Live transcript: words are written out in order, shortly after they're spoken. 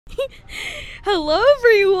Hello,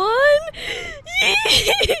 everyone!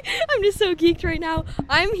 I'm just so geeked right now.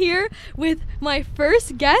 I'm here with my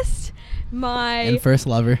first guest, And first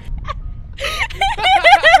lover.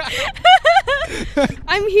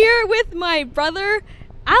 I'm here with my brother,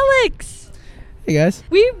 Alex. Hey guys.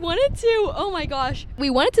 We wanted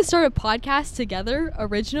to start a podcast together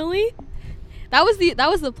originally. That was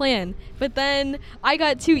the plan. But then I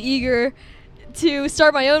got too eager to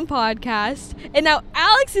start my own podcast, and now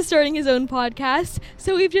Alex is starting his own podcast,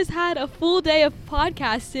 so we've just had a full day of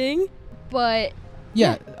podcasting. But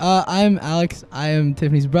Yeah, I'm Alex. I am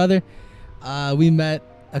Tiffany's brother. We met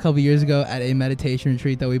a couple years ago at a meditation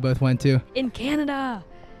retreat that we both went to. in Canada.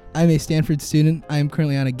 I'm a Stanford student. I am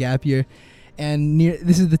currently on a gap year, and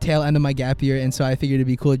this is the tail end of my gap year, and so I figured it'd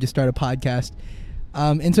be cool to just start a podcast.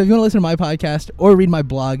 And so if you want to listen to my podcast or read my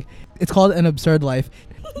blog, it's called An Absurd Life.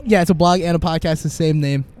 Yeah, it's a blog and a podcast, the same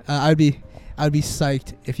name. I'd be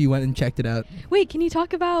psyched if you went and checked it out. Wait, can you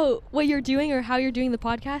talk about what you're doing or how you're doing the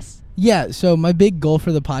podcast? Yeah, so my big goal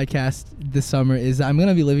for the podcast this summer is I'm going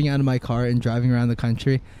to be living out of my car and driving around the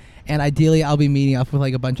country. And ideally, I'll be meeting up with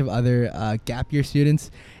like a bunch of other gap year students.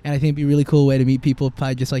 And I think it'd be a really cool way to meet people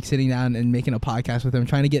by just like sitting down and making a podcast with them,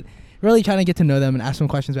 trying to get to know them and ask them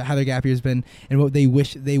questions about how their gap year's been and what they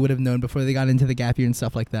wish they would have known before they got into the gap year and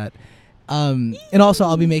stuff like that. And also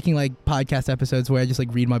I'll be making like podcast episodes where I just like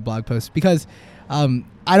read my blog posts because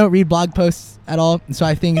I don't read blog posts at all. So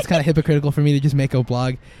I think it's kind of hypocritical for me to just make a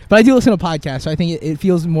blog. But I do listen to podcasts, so I think it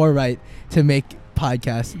feels more right to make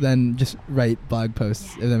podcasts than just write blog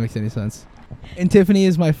posts, if that makes any sense. And Tiffany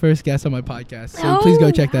is my first guest on my podcast, so please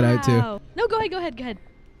go check that out too. No, go ahead.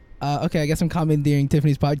 Okay, I guess I'm commandeering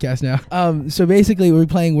Tiffany's podcast now. So basically, we're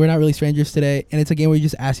playing We're Not Really Strangers today, and it's a game where you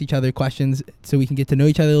just ask each other questions so we can get to know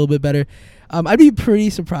each other a little bit better. I'd be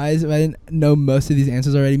pretty surprised if I didn't know most of these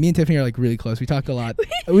answers already. Me and Tiffany are like really close. We talk a lot.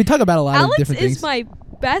 We talk about a lot of different things. Alex is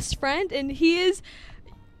my best friend, and he is...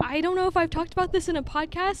 I don't know if I've talked about this in a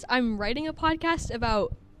podcast. I'm writing a podcast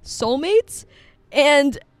about soulmates,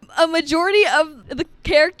 and a majority of the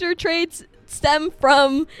character traits stem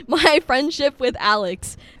from my friendship with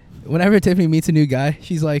Alex. Whenever Tiffany meets a new guy,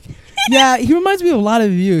 she's like, yeah, he reminds me of a lot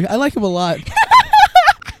of you. I like him a lot.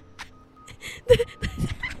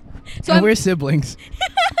 So we're siblings.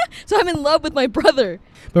 So I'm in love with my brother.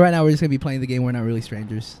 But right now, we're just going to be playing the game We're Not Really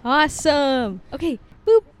Strangers. Awesome. Okay,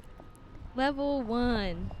 boop. Level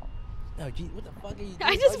 1. Oh, gee, what the fuck are you doing?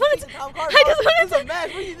 I just wanted to... It's a mess.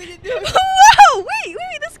 What are you thinking of doing? Whoa! Wait,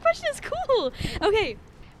 this question is cool. Okay,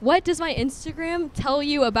 what does my Instagram tell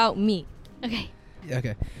you about me? Okay.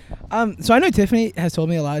 Okay. So I know Tiffany has told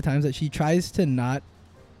me a lot of times that she tries to not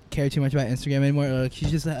care too much about Instagram anymore. Like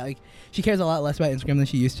she's just like she cares a lot less about Instagram than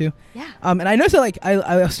she used to. Yeah. And I noticed that like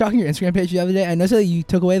I was stalking your Instagram page the other day. I noticed that you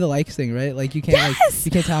took away the likes thing, right? Like you can't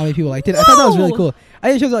you can't tell how many people liked it. I thought that was really cool. I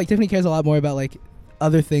think it shows that like Tiffany cares a lot more about like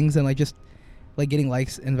other things than like just like getting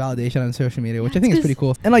likes and validation on social media, which I think is pretty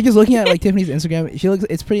cool. And like just looking at like Tiffany's Instagram,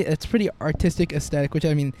 it's pretty artistic aesthetic, which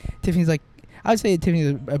I mean Tiffany's like I would say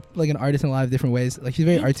Tiffany's like an artist in a lot of different ways. Like she's a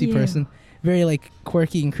very artsy person, very like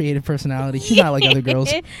quirky and creative personality. She's not like other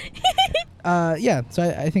girls. Yeah. So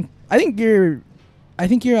I think your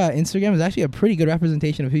Instagram is actually a pretty good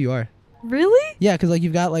representation of who you are. Really? Yeah, because like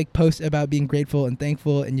you've got like posts about being grateful and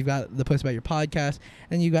thankful, and you've got the post about your podcast,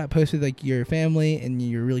 and you've got posts with like your family and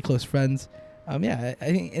your really close friends. Yeah,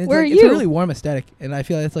 I think it's, Where like, are it's a you? really warm aesthetic, and I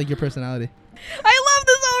feel that's like your personality. I love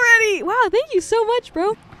this already. Wow, thank you so much,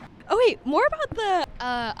 bro. Oh wait, more about the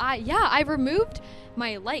I removed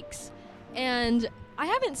my likes, and I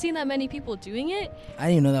haven't seen that many people doing it. I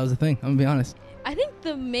didn't even know that was a thing. I'm gonna be honest. I think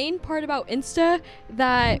the main part about Insta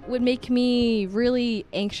that would make me really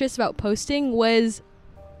anxious about posting was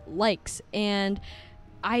likes, and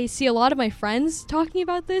I see a lot of my friends talking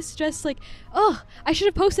about this, just like, oh, I should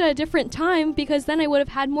have posted at a different time because then I would have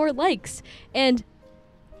had more likes. And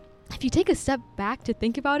if you take a step back to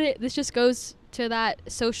think about it, this just goes to that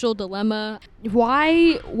social dilemma.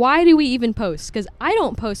 Why do we even post? Because I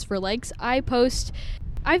don't post for likes. I've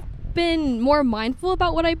been more mindful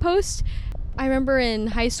about what I post. I remember in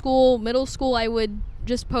high school, middle school, I would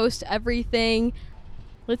just post everything.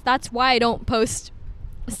 That's why I don't post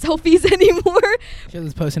selfies anymore. She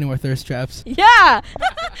doesn't post any more thirst traps. Yeah.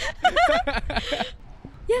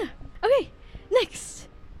 Yeah. Okay. Next.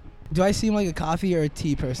 Do I seem like a coffee or a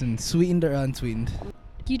tea person, sweetened or unsweetened?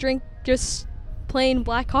 You drink just plain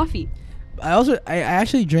black coffee. I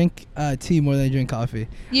actually drink tea more than I drink coffee.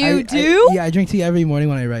 You do? Yeah, I drink tea every morning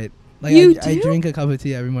when I write. Like I drink a cup of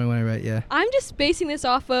tea every morning when I write. Yeah. I'm just basing this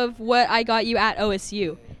off of what I got you at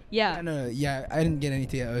OSU. Yeah. No, yeah, I didn't get any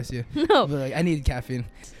tea at OSU. No. But like I needed caffeine.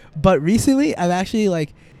 But recently, I've actually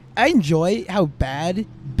like I enjoy how bad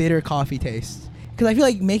bitter coffee tastes, because I feel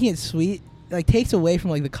like making it sweet like takes away from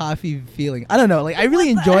like the coffee feeling. I don't know. Like I really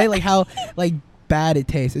enjoy like how like bad it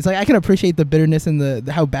tastes. It's like I can appreciate the bitterness and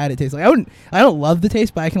the how bad it tastes. Like I don't love the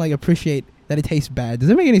taste, but I can like appreciate that it tastes bad. Does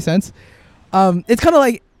that make any sense? It's kind of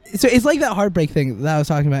like, so it's like that heartbreak thing that I was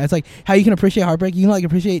talking about. It's like how you can appreciate heartbreak. You can like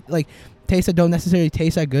appreciate like tastes that don't necessarily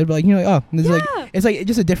taste that good, but like, you know, like, oh, this is like, it's like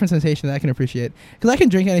just a different sensation that I can appreciate, because I can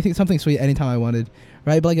drink something sweet anytime I wanted,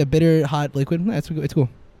 right? But like a bitter hot liquid, it's cool.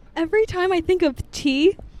 Every time I think of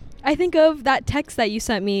tea, I think of that text that you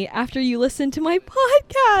sent me after you listened to my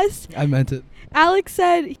podcast. I meant it. Alex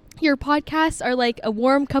said your podcasts are like a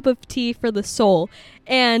warm cup of tea for the soul.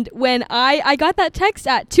 And when I got that text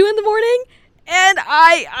at 2 a.m, and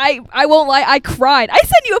I won't lie, I cried. I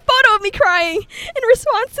sent you a photo of me crying in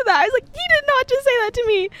response to that. I was like, you did not just say that to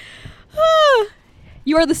me.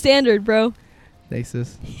 You are the standard, bro. Thanks,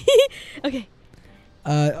 sis. Okay.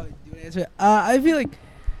 Do you want to answer? I feel like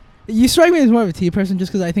you strike me as more of a tea person,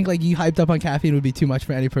 just because I think like you hyped up on caffeine would be too much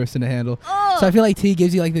for any person to handle. Oh. So I feel like tea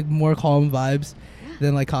gives you like the more calm vibes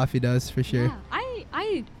than like coffee does, for sure. Yeah,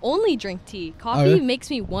 I only drink tea. Coffee really? makes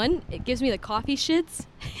me, one, it gives me the coffee shits.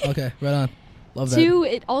 Okay, right on. Love that. 2,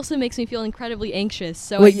 it also makes me feel incredibly anxious.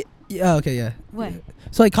 So Wait, okay, yeah. What?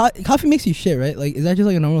 So like coffee makes you shit, right? Like, is that just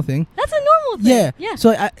like a normal thing? That's a normal thing. Yeah.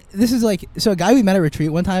 So this is like, so a guy we met at retreat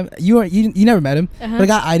one time. You never met him, but a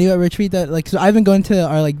guy I knew at retreat that like, so I've been going to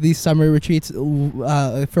our like these summer retreats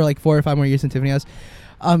for like 4 or 5 more years in Tiffany House.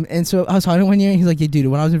 And so I was talking to him one year, and he's like, yeah, dude,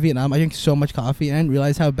 when I was in Vietnam, I drank so much coffee, and I didn't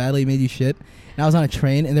realize how badly it made you shit. And I was on a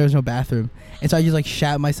train, and there was no bathroom, and so I just like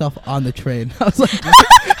shat myself on the train. I was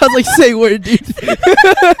like, say word, dude.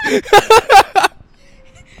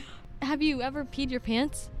 Have you ever peed your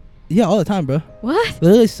pants? Yeah, all the time, bro. What?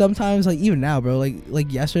 Literally, sometimes, like even now, bro.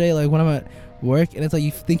 Like yesterday, like when I'm at work, and it's like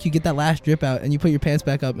you think you get that last drip out, and you put your pants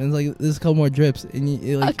back up, and it's like there's a couple more drips,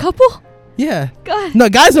 and like a couple? Yeah. God. No,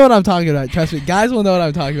 guys know what I'm talking about. Trust me, guys will know what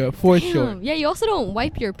I'm talking about for sure. Yeah, you also don't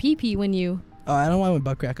wipe your pee-pee when you... Oh, I don't want my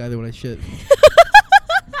butt crack either when I shit.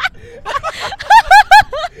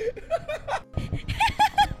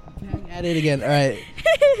 At it again. All right.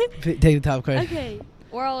 Take the top card. Okay.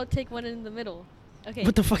 Or I'll take one in the middle. Okay.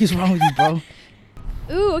 What the fuck is wrong with you, bro?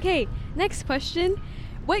 Ooh, okay. Next question.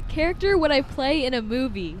 What character would I play in a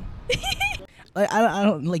movie? Like, I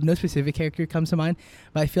don't like, no specific character comes to mind,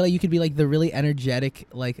 but I feel like you could be like the really energetic,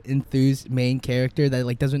 like enthused main character that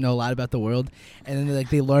like doesn't know a lot about the world, and then like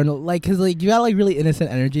they learn, like, cause like you got like really innocent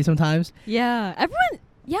energy sometimes. Yeah. Everyone...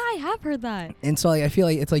 Yeah, I have heard that. And so like I feel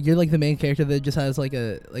like it's like you're like the main character that just has like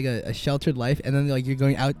a sheltered life, and then like you're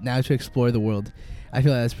going out now to explore the world. I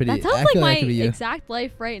feel like that's pretty. That sounds I like feel my that could be you. exact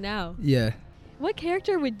life right now. Yeah. What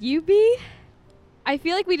character would you be? I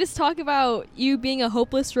feel like we just talk about you being a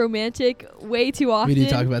hopeless romantic way too often. We do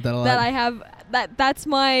talk about that a lot. That I have that's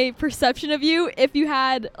my perception of you. If you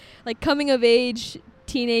had like coming of age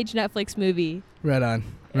teenage Netflix movie. Right on.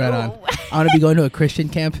 Right on. I want to be going to a Christian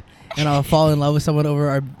camp, and I'll fall in love with someone over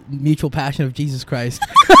our mutual passion of Jesus Christ.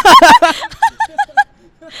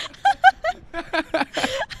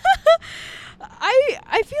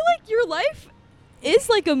 I feel like your life is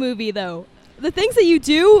like a movie though. The things that you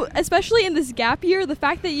do, especially in this gap year, the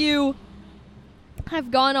fact that you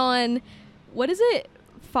have gone on, what is it,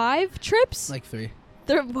 5 trips? Like 3.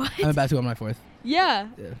 What? I'm about to go on my 4th. Yeah.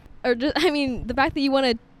 Yeah. Or just, I mean, the fact that you want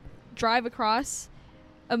to drive across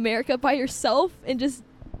America by yourself and just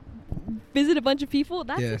visit a bunch of people,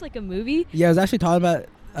 that seems like a movie. Yeah, I was actually talking about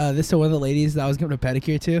this to one of the ladies that I was giving a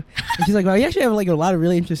pedicure to, and she's like, "Well, you actually have like a lot of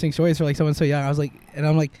really interesting stories for like someone so young." I was like, and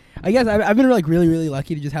I'm like, I guess I've been like really, really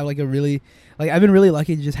lucky to just have like a really, like I've been really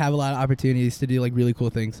lucky to just have a lot of opportunities to do like really cool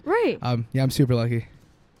things. Right. Yeah, I'm super lucky.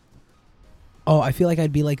 Oh, I feel like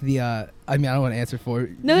I'd be like the. I mean, I don't want to answer for.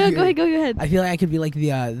 No, go ahead. I feel like I could be like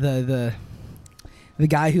the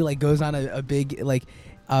guy who like goes on a big like.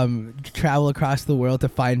 Travel across the world to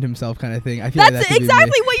find himself kind of thing. I feel that's like that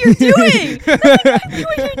exactly what you're doing. That's exactly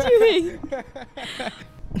what you're doing.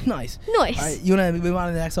 Nice. Nice. All right, you want to move on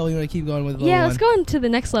to the next level? You want to keep going with the Yeah, level let's one? go on to the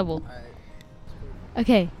next level.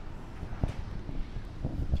 Okay.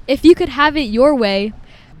 If you could have it your way,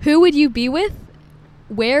 who would you be with?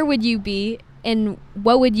 Where would you be? And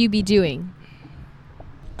what would you be doing?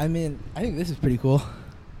 I mean, I think this is pretty cool.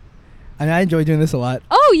 I mean, I enjoy doing this a lot.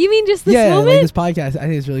 Oh, you mean just this moment? Yeah, like this podcast. I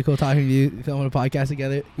think it's really cool talking to you, filming a podcast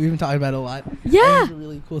together. We've been talking about it a lot. Yeah. It's a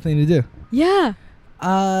really cool thing to do. Yeah.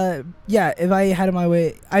 Yeah, if I had it my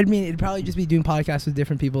way, I mean, it'd probably just be doing podcasts with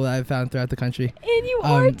different people that I've found throughout the country. And you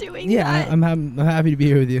are doing that. Yeah, I'm happy to be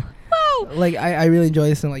here with you. Wow. Like, I really enjoy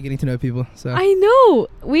this and, like, getting to know people. So I know.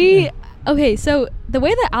 Okay, so the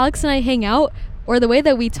way that Alex and I hang out, or the way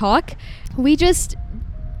that we talk, we just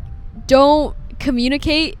don't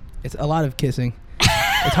communicate. It's a lot of kissing.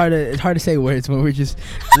 It's hard to say words when we're just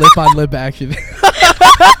lip on lip action.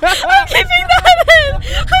 I'm keeping that in.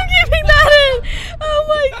 I'm keeping that in. Oh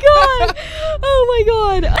my god. Oh my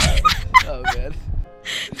god. Oh man.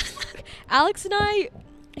 Alex and I,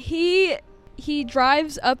 he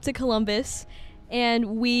drives up to Columbus,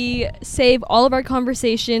 and we save all of our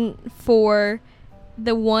conversation for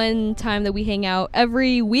the one time that we hang out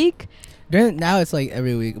every week. Now it's like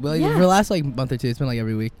every week. But like, Yeah. for the last like month or two, it's been like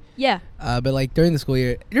every week. Yeah. But like during the school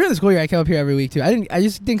year, I come up here every week too. I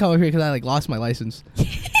just didn't come up here because I like lost my license.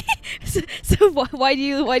 So why do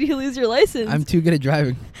you lose your license? I'm too good at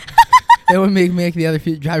driving. It would make the other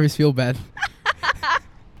drivers feel bad.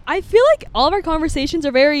 I feel like all of our conversations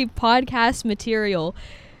are very podcast material.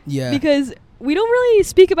 Yeah. Because we don't really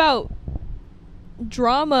speak about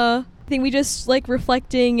drama. I think we just like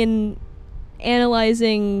reflecting and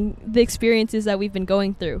analyzing the experiences that we've been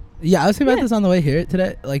going through. Yeah, I was thinking about this on the way here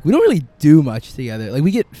today. Like, we don't really do much together. Like,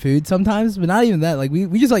 we get food sometimes, but not even that. Like, we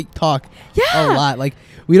just like talk a lot. Like,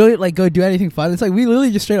 we don't like go do anything fun. It's like we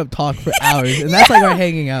literally just straight up talk for hours, and that's like our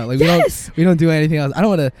hanging out. Like, we don't do anything else. I don't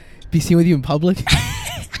want to be seen with you in public.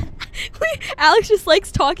 Alex just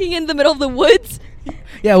likes talking in the middle of the woods.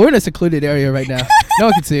 Yeah, we're in a secluded area right now. No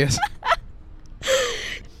one can see us.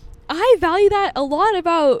 I value that a lot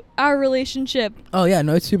about our relationship. Oh yeah,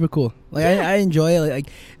 no, it's super cool. Like I enjoy it. Like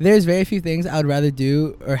there's very few things I would rather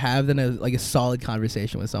do or have than a solid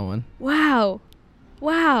conversation with someone. Wow.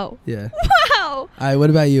 Yeah. Wow. All right, what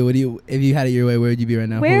about you? If you had it your way, where would you be right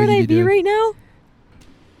now? Where would I be doing? right now?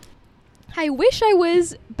 I wish I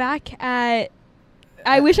was back at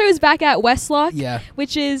Westlock, Yeah.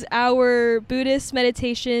 which is our Buddhist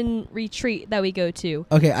meditation retreat that we go to.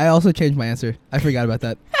 Okay, I also changed my answer. I forgot about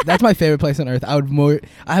that. That's my favorite place on earth. I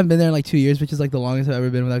haven't been there in like 2 years, which is like the longest I've ever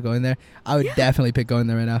been without going there. I would definitely pick going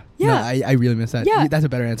there right now. Yeah. No, I really miss that. Yeah. That's a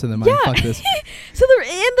better answer than mine. Yeah. Fuck this. So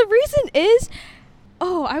the reason is,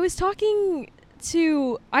 I was talking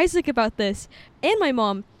to Isaac about this and my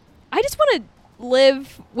mom. I just want to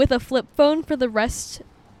live with a flip phone for the rest,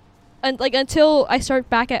 until I start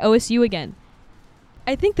back at OSU again.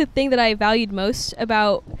 I think the thing that I valued most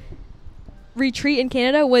about retreat in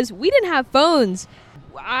Canada was we didn't have phones.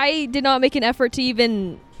 I did not make an effort to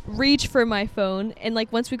even reach for my phone, and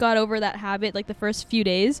like once we got over that habit, like the first few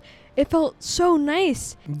days, it felt so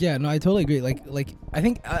nice. Yeah, no, I totally agree. Like I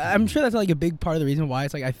think I'm sure that's like a big part of the reason why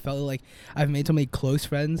it's like I felt like I've made so many close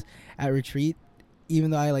friends at retreat, even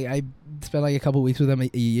though I spent like a couple weeks with them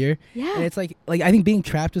a year. Yeah. And it's like I think being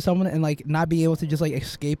trapped with someone and like not being able to just like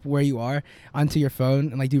escape where you are onto your phone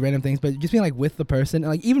and like do random things, but just being like with the person and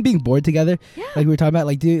like even being bored together. Yeah. Like we were talking about,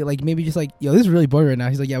 like dude, like maybe just like, yo, this is really boring right now.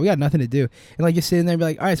 He's like, yeah, we got nothing to do, and like just sitting there and be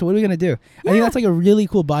like, all right, so what are we gonna do? I think that's like a really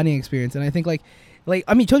cool bonding experience, and I think like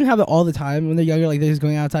I mean, children have it all the time when they're younger. Like they're just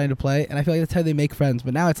going outside to play, and I feel like that's how they make friends.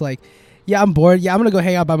 But now it's like, yeah, I'm bored. Yeah, I'm gonna go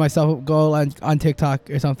hang out by myself, go on TikTok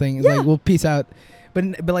or something. It's like, we'll peace out.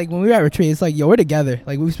 But like when we were at retreat, it's like, yo, we're together.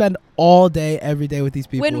 Like we spend all day, every day with these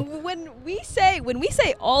people. When we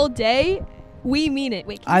say all day, we mean it.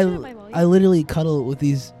 Wait, can you turn up my volume? I literally cuddle with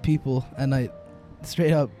these people at night,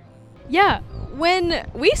 straight up. Yeah, when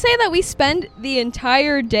we say that we spend the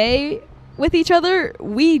entire day with each other,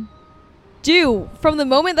 we do. From the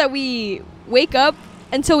moment that we wake up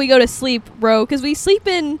until we go to sleep, bro. Because we sleep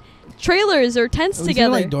in trailers or tents We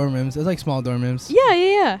together. sleep in, like dorm rooms. It's like small dorm rooms.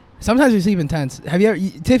 Yeah. Sometimes we sleep in tents. Have you ever?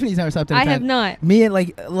 Tiffany's never slept in a tent. I have not. Me and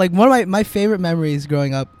like one of my favorite memories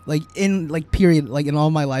growing up, like in like period, like in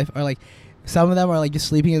all my life, are like some of them are like just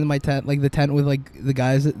sleeping in my tent, like the tent with like the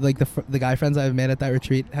guys, like the guy friends I've made at that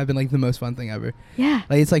retreat have been like the most fun thing ever. Yeah.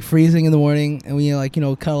 Like it's like freezing in the morning, and we like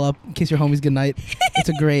cuddle up, kiss your homies goodnight. It's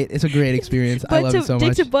a great experience. I love it so dick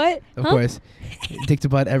much. to butt, Of course, dick to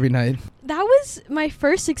butt every night. That was my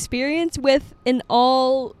first experience with an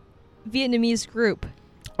all Vietnamese group.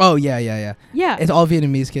 Oh yeah. Yeah. It's all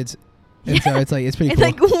Vietnamese kids, and so it's pretty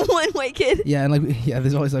and cool. like one white kid. Yeah, and like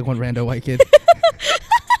there's always like one rando white kid.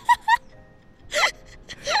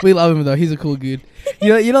 We love him though. He's a cool dude.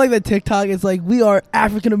 You know like that TikTok. It's like, we are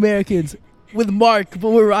African Americans with Mark, but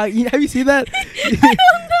we're rock. Have you seen that? I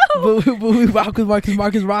don't know. but we rock with Mark because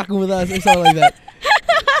Mark is rocking with us or something like that.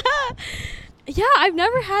 Yeah, I've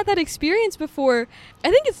never had that experience before. I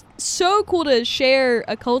think it's so cool to share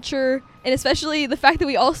a culture, and especially the fact that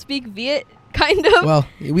we all speak Viet kind of. Well,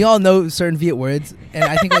 we all know certain Viet words, and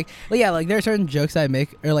I think like there are certain jokes that I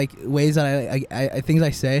make or like ways that I things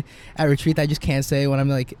I say at retreat that I just can't say when I'm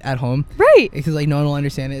like at home. Right. Because like no one will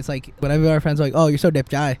understand it. It's like whenever our friends are like, "Oh, you're so dip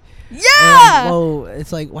guy." Yeah. Whoa,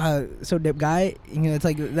 it's like wow, so dip guy. You know, it's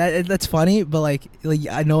like that's funny, but like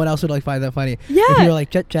no one else would like find that funny. Yeah. If you're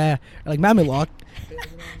like cha or like mammy lock.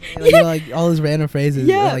 Like, you know, like all those random phrases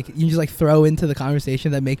Yeah. that, like you just like throw into the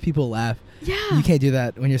conversation that make people laugh. Yeah. You can't do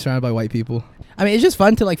that when you're surrounded by white people. I mean, it's just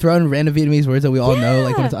fun to like throw in random Vietnamese words that we all know,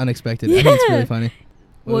 like when it's unexpected. I think it's really funny.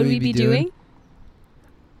 What would we be doing?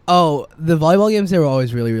 Oh, the volleyball games, they were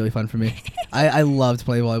always really, really fun for me. I loved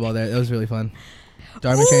playing volleyball there. It was really fun.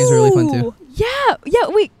 Dharma sharings were really fun too. Yeah. Yeah.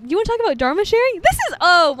 Wait, you want to talk about Dharma sharing? This is,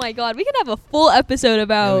 oh my God. We can have a full episode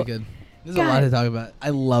about. Really good. There's a lot to talk about. I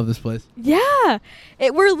love this place. Yeah.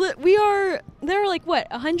 There are like what,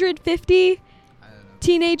 150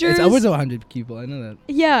 teenagers? It's upwards of 100 people. I know that.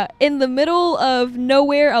 Yeah. In the middle of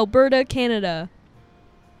nowhere, Alberta, Canada.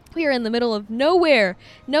 We are in the middle of nowhere.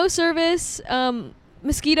 No service.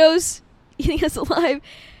 Mosquitoes eating us alive.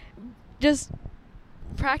 Just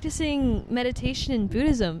practicing meditation and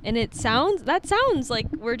Buddhism. And that sounds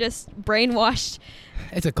like we're just brainwashed.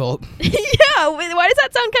 It's a cult. Yeah, why does that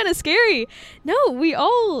sound kind of scary? No,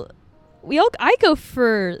 I go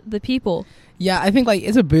for the people. Yeah, I think like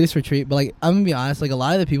it's a Buddhist retreat, but like I'm gonna be honest, like a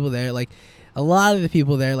lot of the people there, like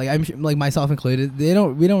I'm like myself included, we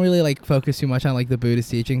don't really like focus too much on like the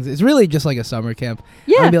Buddhist teachings. It's really just like a summer camp.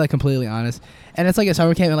 Yeah. I'm gonna be like completely honest. And it's like a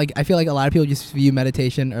summer camp, and like I feel like a lot of people just view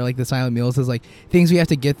meditation or like the silent meals as like things we have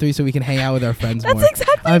to get through so we can hang out with our friends more. That's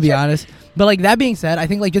exactly I'm gonna be true. honest. But like that being said, I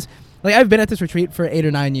think like just like I've been at this retreat for 8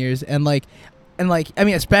 or 9 years, and like I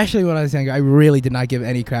mean, especially when I was younger, I really did not give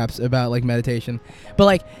any craps about like meditation. But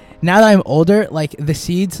like now that I'm older, like the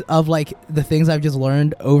seeds of like the things I've just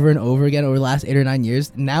learned over and over again over the last 8 or 9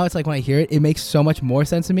 years, now it's like when I hear it, it makes so much more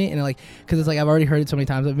sense to me. And like, cause it's like, I've already heard it so many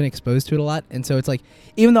times, I've been exposed to it a lot. And so it's like,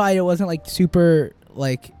 even though I wasn't like super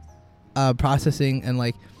like processing and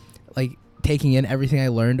like taking in everything I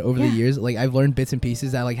learned over the years, like I've learned bits and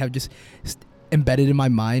pieces that like have just embedded in my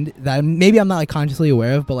mind that maybe I'm not like consciously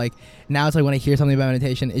aware of, but like now it's like when I hear something about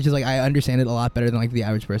meditation, it's just like I understand it a lot better than like the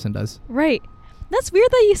average person does. Right. That's weird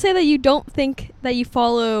that you say that you don't think that you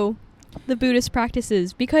follow the Buddhist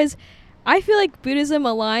practices, because I feel like Buddhism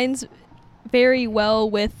aligns very well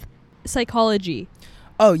with psychology.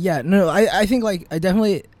 Oh yeah, no, I think like I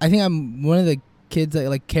think I'm one of the kids that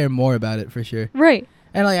like care more about it for sure. Right.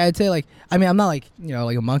 And like I'd say like, I mean, I'm not like, you know,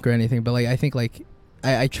 like a monk or anything, but like I think like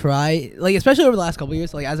I try, like especially over the last couple of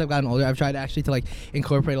years, like as I've gotten older, I've tried actually to like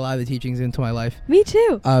incorporate a lot of the teachings into my life. Me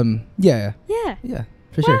too. Yeah,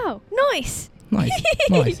 for sure. Wow. Nice.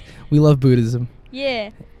 Nice. We love Buddhism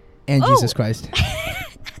Yeah. and Oh. Jesus Christ.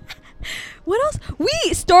 What else?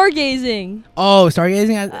 Stargazing. Oh,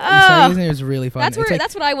 stargazing is really fun. That's where. It's like,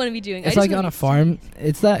 that's what I want to be doing. it's like on a farm.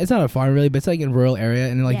 It's not a farm really, but it's like in a rural area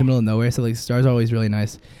and in like the Yeah. middle of nowhere. So like stars are always really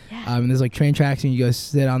nice. Yeah. And there's like train tracks and you go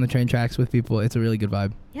sit on the train tracks with people. It's a really good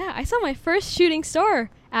vibe. Yeah. I saw my first shooting star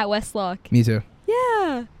at Westlock. Me too.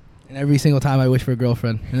 Yeah. And every single time I wish for a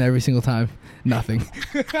girlfriend, and every single time, nothing.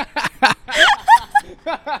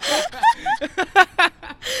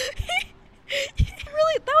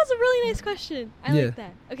 That was a really nice question. I Yeah. like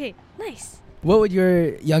that. Okay. Nice. What would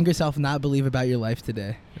your younger self not believe about your life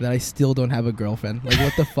today? That I still don't have a girlfriend. Like,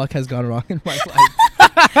 what the fuck has gone wrong in my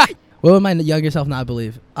life? What would my younger self not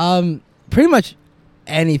believe? Pretty much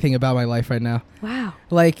anything about my life right now. Wow.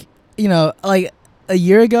 Like, you know, like a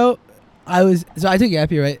year ago, I took a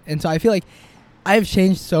gap year, right? And so I feel like I've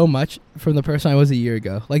changed so much from the person I was a year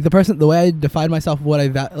ago. Like the way I defined myself, what I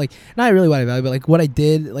like, not really what I value, but like what I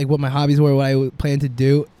did, like what my hobbies were, what I planned to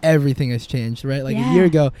do, everything has changed, right? Like a year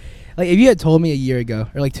ago, like if you had told me a year ago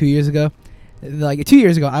or like 2 years ago, like 2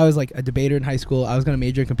 years ago, I was like a debater in high school. I was going to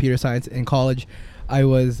major in computer science. In college, I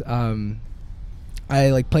was, I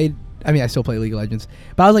still play League of Legends,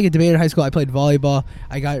 but I was like a debater in high school. I played volleyball.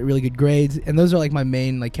 I got really good grades, and those are like my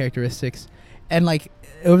main like characteristics. And like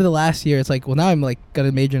over the last year, it's like, well, now I'm like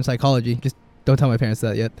gonna major in psychology. Just don't tell my parents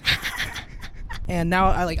that yet. And now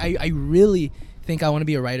I really think I want to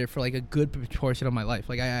be a writer for like a good portion of my life.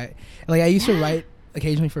 Like I used to write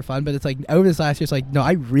occasionally for fun, but it's like over this last year, it's like, no,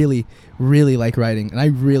 I really, really like writing, and I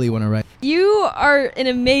really want to write. You are an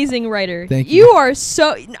amazing writer. Thank you. You are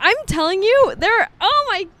so. I'm telling you, oh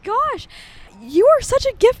my gosh, you are such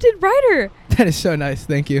a gifted writer. That is so nice.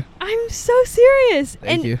 Thank you. I'm so serious.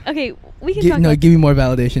 Thank you. Okay, we can talk about give me more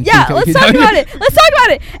validation. Yeah, Keep let's talk about it. Let's talk about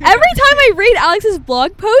it. Every time I read Alex's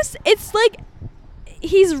blog post, it's like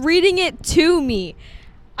he's reading it to me.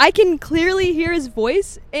 I can clearly hear his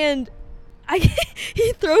voice, and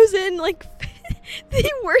he throws in like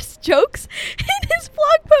the worst jokes in his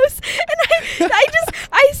blog posts, and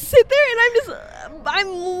I sit there and I'm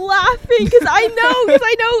laughing because I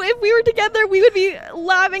know if we were together we would be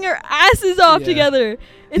laughing our asses off together.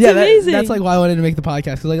 It's amazing. That's like why I wanted to make the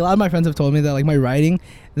podcast, because like a lot of my friends have told me that like my writing,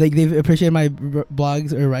 like they've appreciated my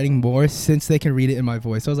blogs or writing more since they can read it in my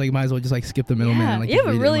voice. So I was like, might as well just like skip the middleman. And, like, you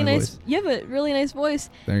have a really voice. You have a really nice voice.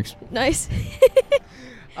 Thanks. Nice.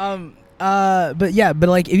 But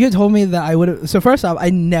like if you had told me that I would have, so first off, I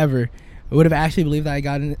never would have actually believed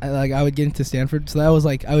that I would get into Stanford. So that was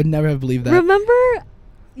like, I would never have believed that. Remember,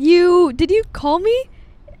 did you call me?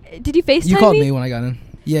 Did you FaceTime me? You called me when I got in.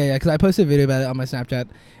 Yeah, because I posted a video about it on my Snapchat.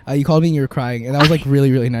 You called me and you were crying, and that was like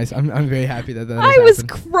really, really nice. I'm very happy that I was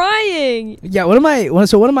crying. Yeah, one of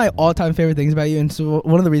my all-time favorite things about you, and so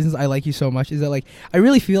one of the reasons I like you so much is that like I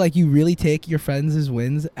really feel like you really take your friends'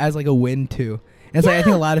 wins as like a win too. And it's like I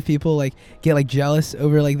think a lot of people like get like jealous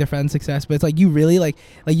over like their friend's success, but it's like you really like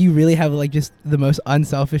you really have like just the most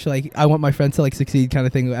unselfish like I want my friends to like succeed kind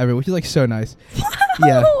of thing ever, which is like so nice. Wow.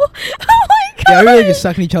 Yeah. Oh my god. Yeah, we're really just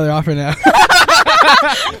sucking each other off right now.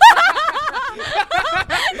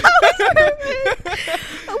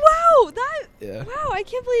 Wow, I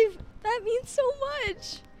can't believe that means so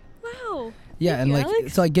much. Wow. Yeah, Thank and you, like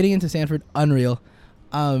Alex. so like getting into Stanford, unreal.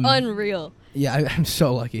 Unreal. Yeah, I'm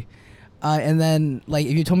so lucky. And then like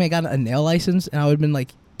if you told me I got a nail license and I would have been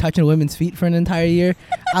like touching women's feet for an entire year,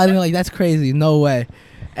 I'd been like, that's crazy, no way.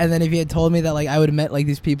 And then if you had told me that like I would have met like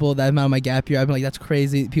these people that I'm on my gap year, I'd be like, that's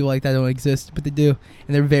crazy, people like that don't exist, but they do,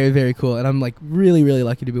 and they're very, very cool, and I'm like really, really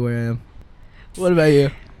lucky to be where I am. What about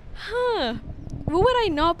you? What would I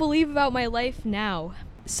not believe about my life now?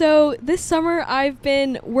 So this summer I've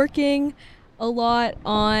been working a lot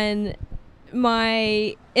on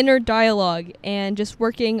my inner dialogue and just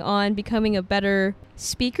working on becoming a better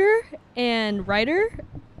speaker and writer.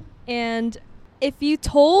 And if you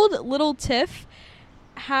told little Tiff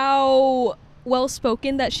how well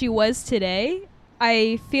spoken that she was today,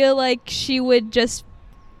 I feel like she would just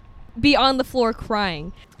be on the floor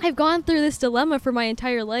crying. I've gone through this dilemma for my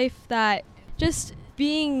entire life that just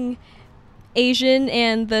being Asian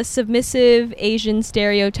and the submissive Asian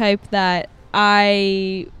stereotype that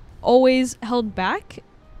I always held back,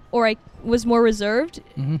 or I was more reserved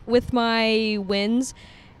with my wins,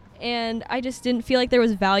 and I just didn't feel like there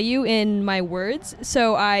was value in my words,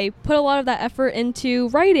 so I put a lot of that effort into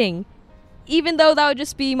writing, even though that would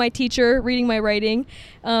just be my teacher reading my writing.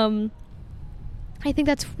 I think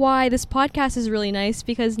that's why this podcast is really nice,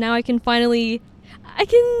 because now I can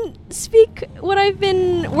speak what I've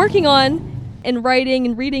been working on and writing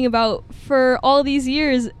and reading about for all these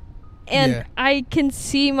years, and I can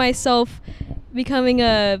see myself becoming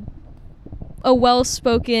a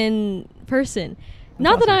well-spoken person.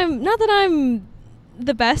 Not that I'm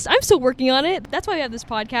the best. I'm still working on it. That's why we have this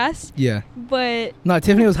podcast. Yeah. But no,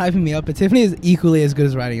 Tiffany was hyping me up, but Tiffany is equally as good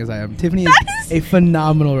as writing as I am. Tiffany is a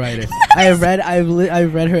phenomenal writer. I've read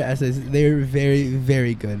her essays. They're very,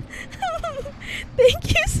 very good. Thank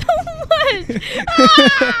you so much. This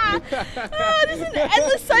is an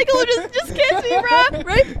endless cycle of just kiss me, bro.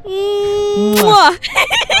 Right? Mwah.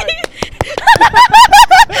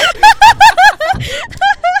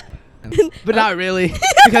 But not really,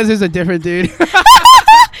 because there's a different dude.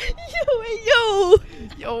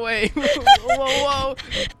 Yo, wait. Whoa.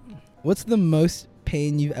 What's the most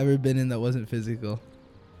pain you've ever been in that wasn't physical?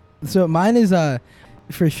 So mine is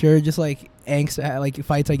for sure just like angst, like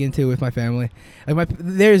fights I get into with my family. Like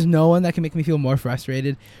there's no one that can make me feel more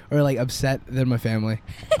frustrated or like upset than my family.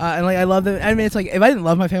 And like I love them. I mean, it's like if I didn't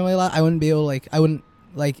love my family a lot, they wouldn't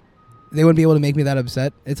be able to make me that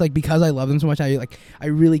upset. It's like because I love them so much, I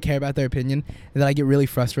really care about their opinion, that I get really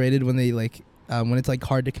frustrated when they like when it's like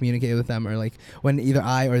hard to communicate with them, or like when either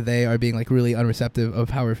I or they are being like really unreceptive of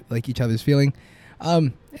how we're like each other's feeling.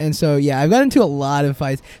 And so yeah, I've gotten into a lot of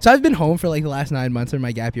fights. So I've been home for like the last 9 months of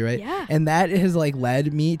my gap year, right? Yeah. And that has like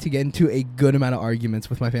led me to get into a good amount of arguments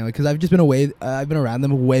with my family, because I've just been away. I've been around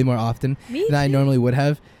them way more often than I normally would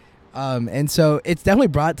have. And so it's definitely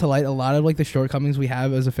brought to light a lot of like the shortcomings we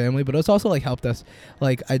have as a family, but it's also like helped us,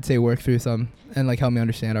 like I'd say, work through some and like help me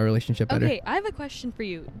understand our relationship better. Okay, I have a question for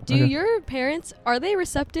you. Do your parents, are they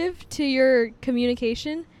receptive to your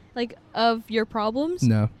communication, like of your problems?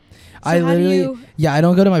 No. So I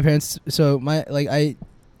don't go to my parents. So I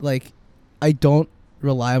don't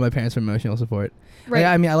rely on my parents for emotional support. Right.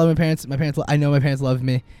 Like, I mean, I love my parents. I know my parents love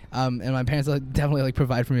me. And my parents definitely like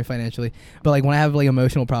provide for me financially. But like when I have like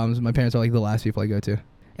emotional problems, my parents are like the last people I go to.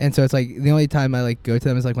 And so it's like the only time I like go to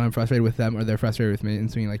them is like when I'm frustrated with them or they're frustrated with me, and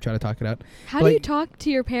so we like try to talk it out. How do you talk to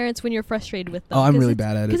your parents when you're frustrated with them? Oh, I'm really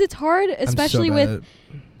bad at it. Because it's hard, especially with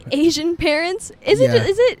Asian parents. Is Yeah.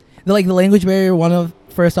 it The language barrier,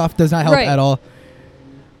 first off, does not help Right. at all.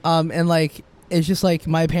 And like it's just like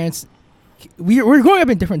my parents. We're growing up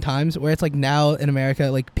in different times where it's like now in America,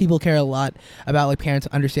 like people care a lot about like parents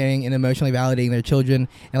understanding and emotionally validating their children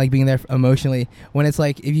and like being there emotionally. When it's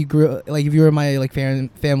like if you were in my like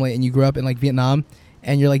family and you grew up in like Vietnam,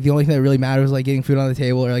 and you're like the only thing that really matters is like getting food on the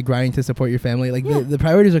table or like grinding to support your family. Like Yeah. the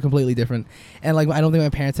priorities are completely different. And like I don't think my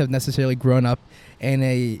parents have necessarily grown up in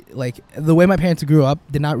the way my parents grew up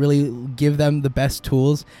did not really give them the best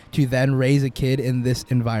tools to then raise a kid in this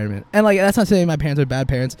environment. And like that's not saying my parents are bad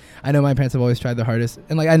parents. I know my parents have always tried their hardest,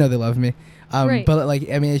 and like I know they love me. Right. But like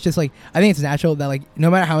I mean, it's just like I think it's natural that like no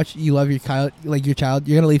matter how much you love your child,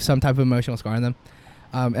 you're gonna leave some type of emotional scar on them.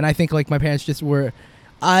 And I think like my parents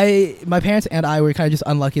and I were kind of just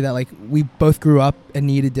unlucky that like we both grew up and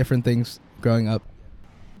needed different things growing up.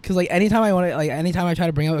 Because like anytime I try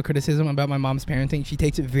to bring up a criticism about my mom's parenting, she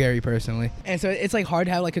takes it very personally, and so it's like hard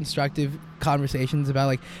to have like constructive conversations about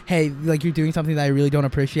like, hey, like you're doing something that I really don't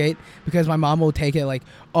appreciate, because my mom will take it like,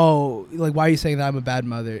 oh, like why are you saying that I'm a bad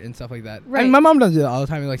mother and stuff like that. Right. And my mom does it all the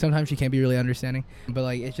time. Like sometimes she can't be really understanding, but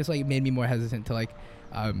like it's just like made me more hesitant to like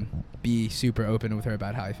be super open with her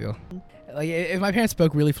about how I feel. Like if my parents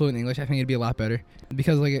spoke really fluent English, I think it'd be a lot better.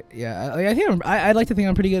 Because like yeah, I think I'd like to think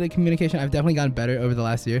I'm pretty good at communication. I've definitely gotten better over the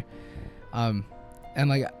last year. And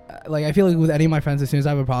like I feel like with any of my friends, as soon as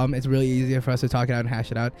I have a problem, it's really easier for us to talk it out and hash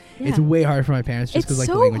it out. Yeah. It's way harder for my parents just It's because like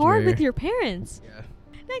the so language hard barrier. with your parents. Yeah.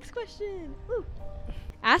 Next question. Woo.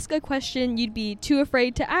 Ask a question you'd be too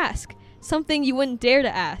afraid to ask. Something you wouldn't dare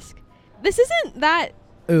to ask. This isn't that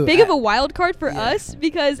Ooh, big of a wild card for yeah. us,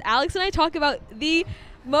 because Alex and I talk about the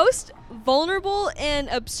most vulnerable and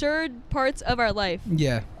absurd parts of our life.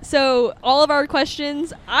 Yeah. So all of our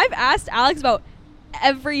questions, I've asked Alex about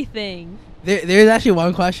everything. There's actually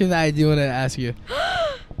one question that I do want to ask you.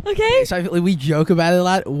 Okay? So I feel like we joke about it a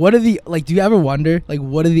lot. What are the like? Do you ever wonder like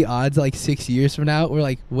what are the odds like 6 years from now? We're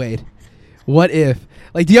like, wait, what if?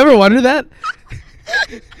 Like, do you ever wonder that?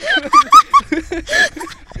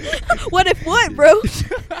 What if what, bro?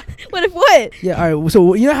 What if what? Yeah, all right.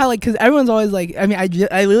 So you know how like, because everyone's always like, I mean, I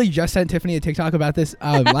literally just sent Tiffany a TikTok about this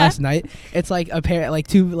last night. It's like a pair, like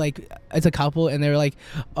two, like it's a couple, and they were like,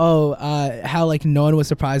 oh, how like no one was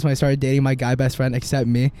surprised when I started dating my guy best friend except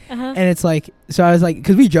me. Uh-huh. And it's like, so I was like,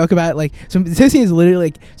 because we joke about like, so Tiffany is literally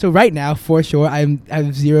like, so right now for sure I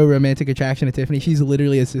have zero romantic attraction to Tiffany. She's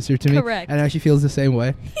literally a sister to me. Correct. I know she feels the same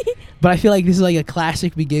way. But I feel like this is like a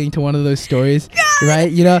classic beginning to one of those stories,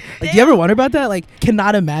 right? You know, like, do you ever wonder about that? Like,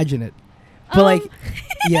 cannot imagine it. But like,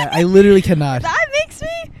 yeah, I literally cannot. That makes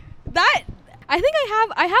me that I think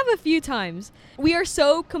I have a few times. We are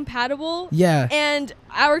so compatible. Yeah. And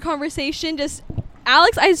our conversation just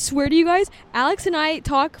Alex, I swear to you guys, Alex and I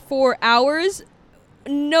talk for hours,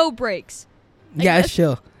 no breaks. Like, Yeah, it's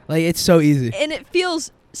chill. Like, it's so easy. and it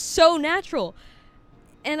feels so natural.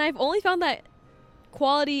 And I've only found that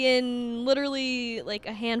quality in literally like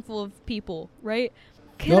a handful of people, right?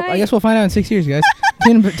 Nope, I guess we'll find out in 6 years, guys.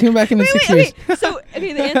 tune back in wait, 6 wait, years. okay. So,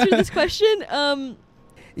 okay, the answer to this question,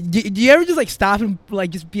 Do you ever just like stop and like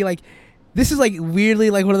just be like, this is like weirdly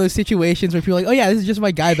like one of those situations where people are like, oh yeah, this is just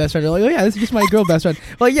my guy best friend. Or like, oh yeah, this is just my girl best friend.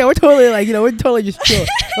 But like, yeah, we're totally like, you know, we're totally just chill.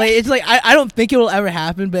 Like, it's like I don't think it will ever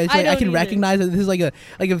happen, but it's I like I don't can either. recognize that this is like a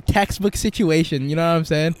textbook situation. You know what I'm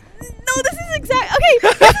saying? no, this is exactly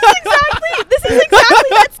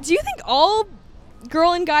that's, do you think all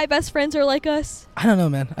girl and guy best friends are like us? I don't know,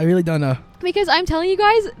 man. I really don't know. Because I'm telling you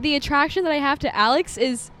guys, the attraction that I have to Alex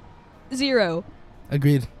is 0.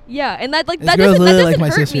 Agreed. Yeah, and that like This that girl's doesn't, literally like my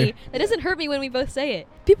hurt sister. me. That doesn't hurt me when we both say it.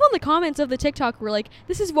 People in the comments of the TikTok were like,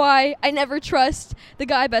 "This is why I never trust the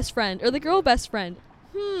guy best friend or the girl best friend."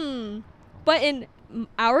 But in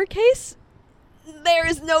our case, there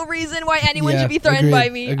is no reason why anyone Yeah, should be threatened by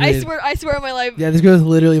agreed, me. agreed. I swear on my life. Yeah, this girl's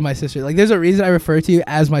literally my sister. Like, there's a reason I refer to you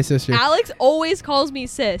as my sister. Alex always calls me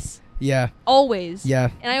sis. Yeah. Always. Yeah.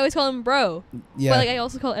 And I always call him bro. Yeah. But like I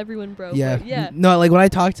also call everyone bro. Yeah. But yeah. No, like when I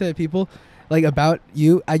talk to people like about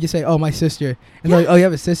you, I just say, "Oh, my sister." And they're like, "Oh, you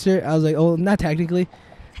have a sister?" I was like, "Oh, not technically."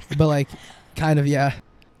 But like kind of, yeah.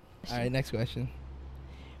 All right, next question.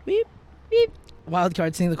 Beep, beep. Wild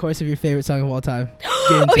card, sing the chorus of your favorite song of all time.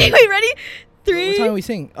 Get into Okay, it. wait, ready? What 3. song are we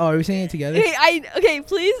singing? Oh, are we singing it together? Okay,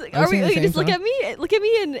 please. Are we singing the Okay, same just look song? at me. Look at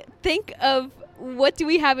me and think of what do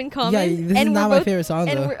we have in common. Yeah, this and is not we're my favorite song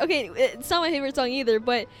and though. we're, okay, it's not my favorite song either,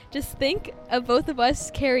 but just think of both of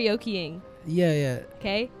us karaokeing. Yeah, yeah.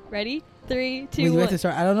 Okay, ready? 3, 2, We 1. have to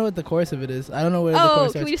start. I don't know what the chorus of it is. I don't know where the Oh, chorus can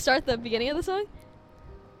starts. we just start the beginning of the song?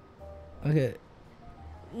 Okay.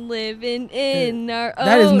 living in our own.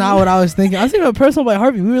 That is not what I was thinking. I was thinking about Personal by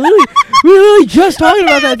Heartbeat. We were literally just talking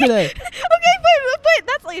about that today. Okay, but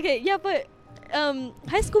that's like, okay, yeah, but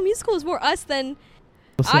High School Musical is more us than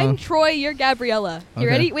I'm Troy, you're Gabriella. You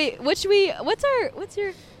Okay. ready? Wait, what's your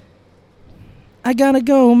I gotta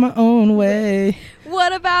go my own way.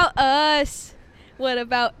 what about us? What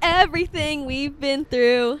about everything we've been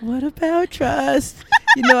through? What about trust?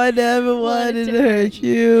 You know I never wanted to hurt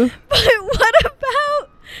you. But what about,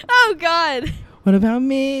 oh God, What about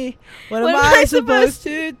me? What What am am I I supposed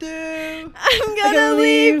to do? I'm gonna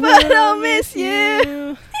leave, but I'll miss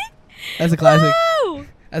you. That's a classic. Woo!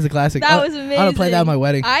 That's a classic. That was amazing. I want to play that at my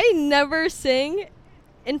wedding. I never sing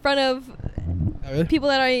in front of Oh, really? people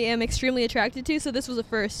that I am extremely attracted to, so this was a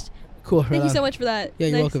first. Cool. Thank you so much for that. Yeah,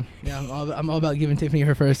 you're Nice. welcome. Yeah, I'm all about giving Tiffany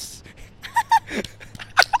her first. I'm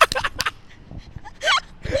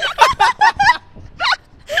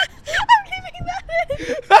keeping that in.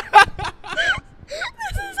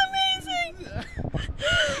 This is amazing.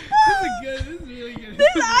 This is really good. I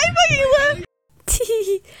fucking love.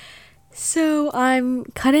 So I'm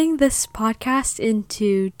cutting this podcast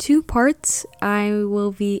into 2 parts. I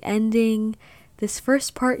will be ending this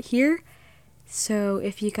first part here. So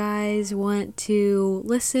if you guys want to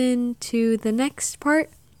listen to the next part,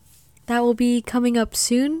 that will be coming up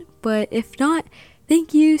soon. But if not,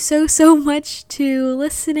 thank you so much to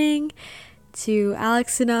listening to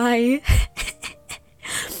Alex and I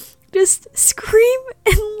just scream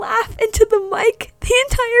and laugh into the mic the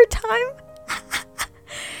entire time.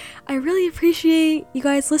 I really appreciate you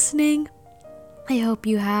guys listening. I hope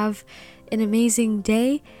you have an amazing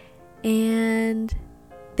day, and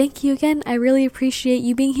thank you again. I really appreciate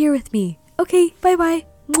you being here with me. Okay, bye-bye.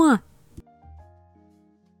 Mwah.